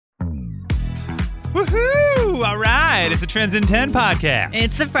Woohoo! All right, it's the Trends in 10 podcast.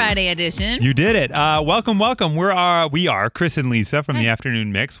 It's the Friday edition. You did it. Welcome. We are Chris and Lisa from the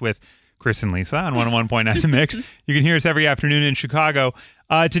Afternoon Mix with Chris and Lisa on 101.9 The Mix. You can hear us every afternoon in Chicago.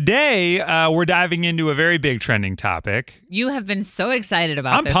 Today, we're diving into a very big trending topic. You have been so excited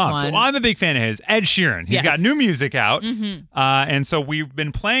about this pumped. one. Well, I'm a big fan of his. Ed Sheeran. He's got new music out. And so we've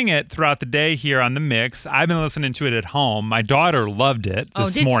been playing it throughout the day here on The Mix. I've been listening to it at home. My daughter loved it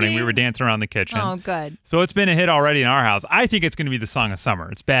this morning. She? We were dancing around the kitchen. Oh, good. So it's been a hit already in our house. I think it's going to be the song of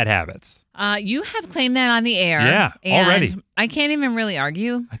summer. It's Bad Habits. You have claimed that on the air. Yeah, and already. I can't even really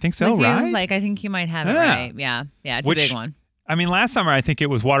argue. I think so, with right? You. Like, I think you might have it right. Yeah, it's a big one. I mean, last summer, I think it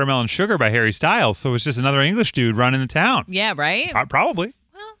was Watermelon Sugar by Harry Styles. So it's just another English dude running the town. Yeah, right? Probably.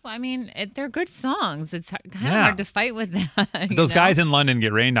 Well, I mean, they're good songs. It's kind of hard to fight with that. Those guys in London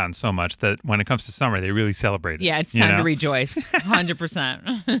get rained on so much that when it comes to summer, they really celebrate it. Yeah, it's time to rejoice.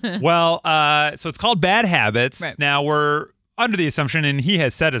 100%. Well, so it's called Bad Habits. Right. Now, we're under the assumption, and he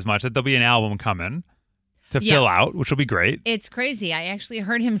has said as much, that there'll be an album coming to fill out, which will be great. It's crazy. I actually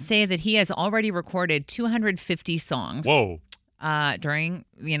heard him say that he has already recorded 250 songs. Whoa. During,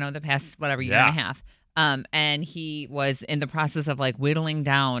 the past, year and a half. And he was in the process of whittling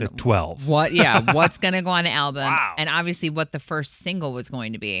down to 12. What's going to go on the album. Wow. And obviously what the first single was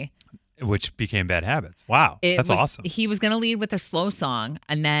going to be. Which became Bad Habits. Wow. That's awesome. He was going to lead with a slow song.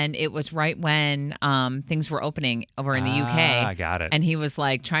 And then it was right when things were opening over in the UK. I got it. And he was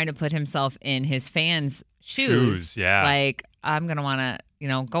trying to put himself in his fans' shoes. Yeah. I'm going to want to,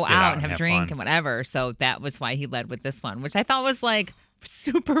 go out and have a drink and whatever. So that was why he led with this one, which I thought was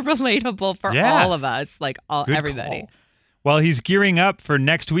super relatable for all of us, everybody. Call. Well, he's gearing up for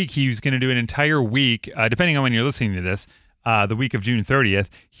next week. He's going to do an entire week, depending on when you're listening to this, the week of June 30th.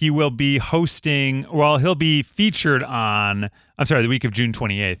 He will be he'll be featured on, the week of June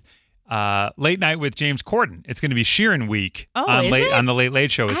 28th. Late Night with James Corden. It's going to be Sheeran week on the Late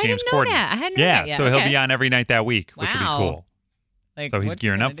Late Show with James Corden. I hadn't known that yet. So he'll be on every night that week, which will be cool. So he's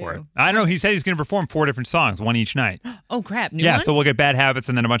gearing up for it. I don't know. He said he's going to perform 4 different songs, one each night. Oh, crap. New ones? So we'll get Bad Habits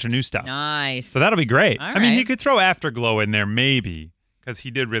and then a bunch of new stuff. Nice. So that'll be great. All I mean, he could throw Afterglow in there maybe because he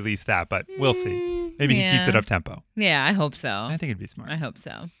did release that, but we'll see. Maybe he keeps it up tempo. Yeah, I hope so. I think it'd be smart. I hope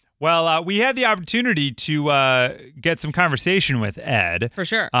so. Well, we had the opportunity to get some conversation with Ed. For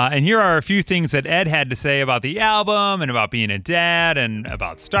sure. And here are a few things that Ed had to say about the album and about being a dad and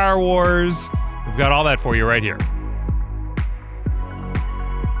about Star Wars. We've got all that for you right here.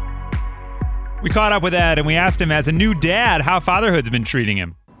 We caught up with Ed and we asked him, as a new dad, how fatherhood's been treating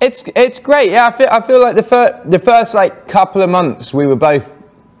him. It's great. Yeah, I feel like the first couple of months we were both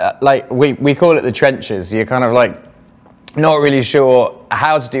we call it the trenches. You're kind of not really sure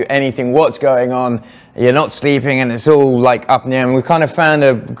how to do anything, what's going on. You're not sleeping and it's all up in the air. And we've kind of found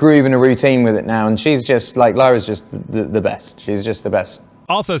a groove and a routine with it now. And she's just Lyra's just the best. She's just the best.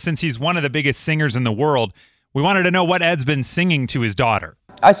 Also, since he's one of the biggest singers in the world, we wanted to know what Ed's been singing to his daughter.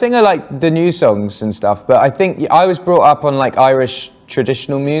 I sing her the new songs and stuff, but I think I was brought up on Irish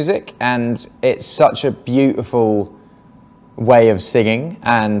traditional music, and it's such a beautiful way of singing,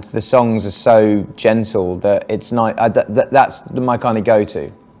 and the songs are so gentle that it's not. That's my kind of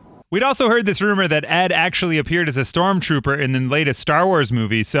go-to. We'd also heard this rumor that Ed actually appeared as a stormtrooper in the latest Star Wars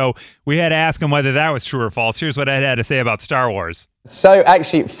movie, so we had to ask him whether that was true or false. Here's what Ed had to say about Star Wars. So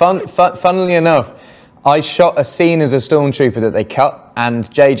actually, funnily enough, I shot a scene as a stormtrooper that they cut,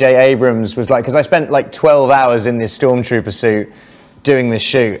 and J.J. Abrams was because I spent 12 hours in this stormtrooper suit doing this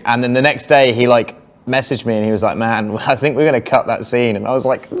shoot, and then the next day he messaged me and he was like, man, I think we're going to cut that scene. And I was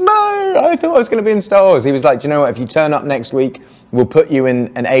like, no, I thought I was going to be in Star Wars. He was like, do you know what, if you turn up next week, we'll put you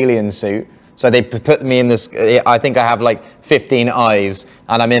in an alien suit. So they put me in this, I think I have 15 eyes,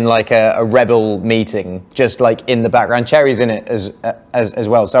 and I'm in a rebel meeting, just in the background. Cherry's in it as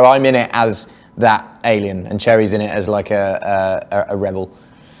well. So I'm in it as that alien, and Cherry's in it as a rebel.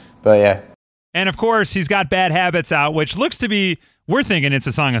 But yeah. And of course, he's got Bad Habits out, which looks to be, we're thinking it's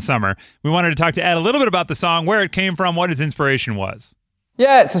a song of summer. We wanted to talk to Ed a little bit about the song, where it came from, what his inspiration was.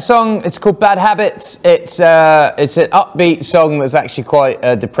 Yeah, it's a song, it's called Bad Habits. It's an upbeat song that's actually quite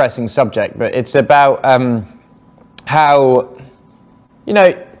a depressing subject, but it's about how,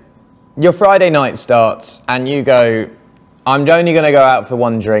 your Friday night starts and you go, I'm only going to go out for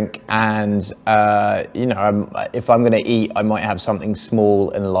one drink, and if I'm going to eat, I might have something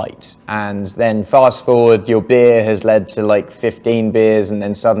small and light. And then fast forward, your beer has led to 15 beers, and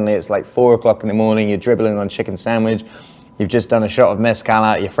then suddenly it's 4 o'clock in the morning. You're dribbling on chicken sandwich. you've just done a shot of mezcal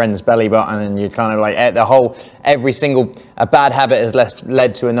out your friend's belly button, and you're kind of like a bad habit has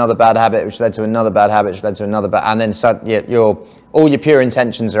led to another bad habit, which led to another bad habit, which led to another bad, and then all your pure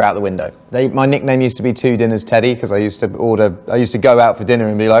intentions are out the window. My nickname used to be Two Dinners Teddy, because I used to go out for dinner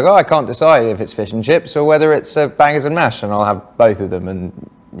and be like, I can't decide if it's fish and chips or whether it's bangers and mash, and I'll have both of them, and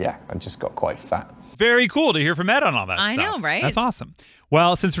yeah, I just got quite fat. Very cool to hear from Ed on all that stuff. I know, right? That's awesome.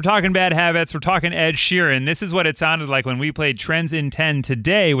 Well, since we're talking bad habits, we're talking Ed Sheeran. This is what it sounded like when we played Trends in 10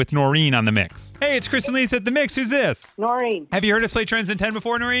 today with Noreen on the mix. Hey, it's Kristen Leeds at the mix. Who's this? Noreen. Have you heard us play Trends in 10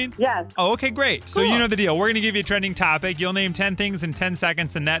 before, Noreen? Yes. Oh, okay, great. So you know the deal. We're going to give you a trending topic. You'll name 10 things in 10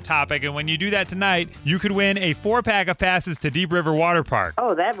 seconds in that topic. And when you do that tonight, you could win a 4-pack of passes to Deep River Water Park.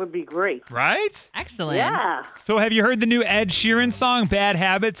 Oh, that would be great. Right? Excellent. Yeah. So have you heard the new Ed Sheeran song, Bad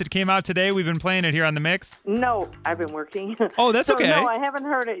Habits? It came out today. We've been playing it here on the mix. No, I've been working. Oh, that's okay. No, I haven't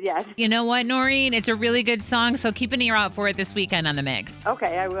heard it yet. You know what, Noreen? It's a really good song, so keep an ear out for it this weekend on the mix.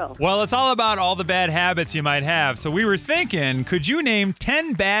 Okay, I will. Well, it's all about all the bad habits you might have. So we were thinking, could you name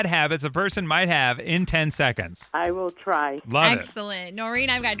 10 bad habits a person might have in 10 seconds? I will try. Love Excellent. Noreen,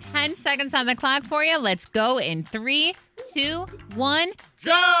 I've got 10 seconds on the clock for you. Let's go in 3, 2, 1,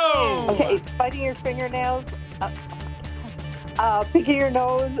 go! Okay, biting your fingernails, picking your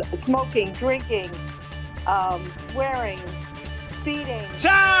nose, smoking, drinking, swearing, speeding.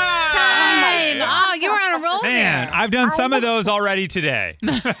 Time! Oh, you were on a roll Man, there. I've done some of those already today.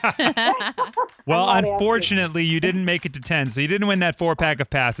 Well, unfortunately, you didn't make it to 10, so you didn't win that 4-pack of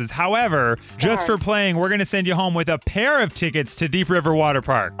passes. However, just for playing, we're going to send you home with a pair of tickets to Deep River Water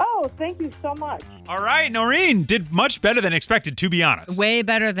Park. Oh, thank you so much. All right, Noreen did much better than expected, to be honest. Way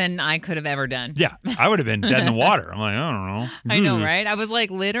better than I could have ever done. Yeah, I would have been dead in the water. I'm like, I don't know. I know, right? I was like,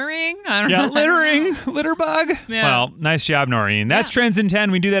 littering? I don't Yeah, know. littering, litter bug. Yeah. Well, nice job, Noreen. That's Trends in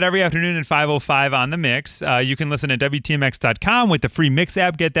 10. We do that every afternoon at 5:05 on the Mix. You can listen at WTMX.com with the free Mix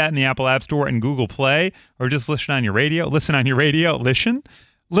app. Get that in the Apple App Store and Google Play, or just listen on your radio. Listen on your radio. Listen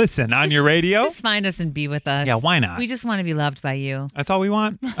on your radio. Just find us and be with us. Yeah, why not? We just want to be loved by you. That's all we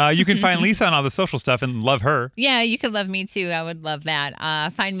want. You can find Lisa on all the social stuff and love her. Yeah, you could love me too. I would love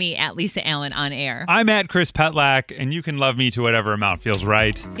that. Find me at Lisa Allen on air. I'm at Chris Petlak, and you can love me to whatever amount feels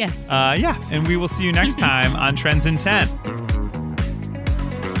right. Yes. Yeah, and we will see you next time on Trends in 10.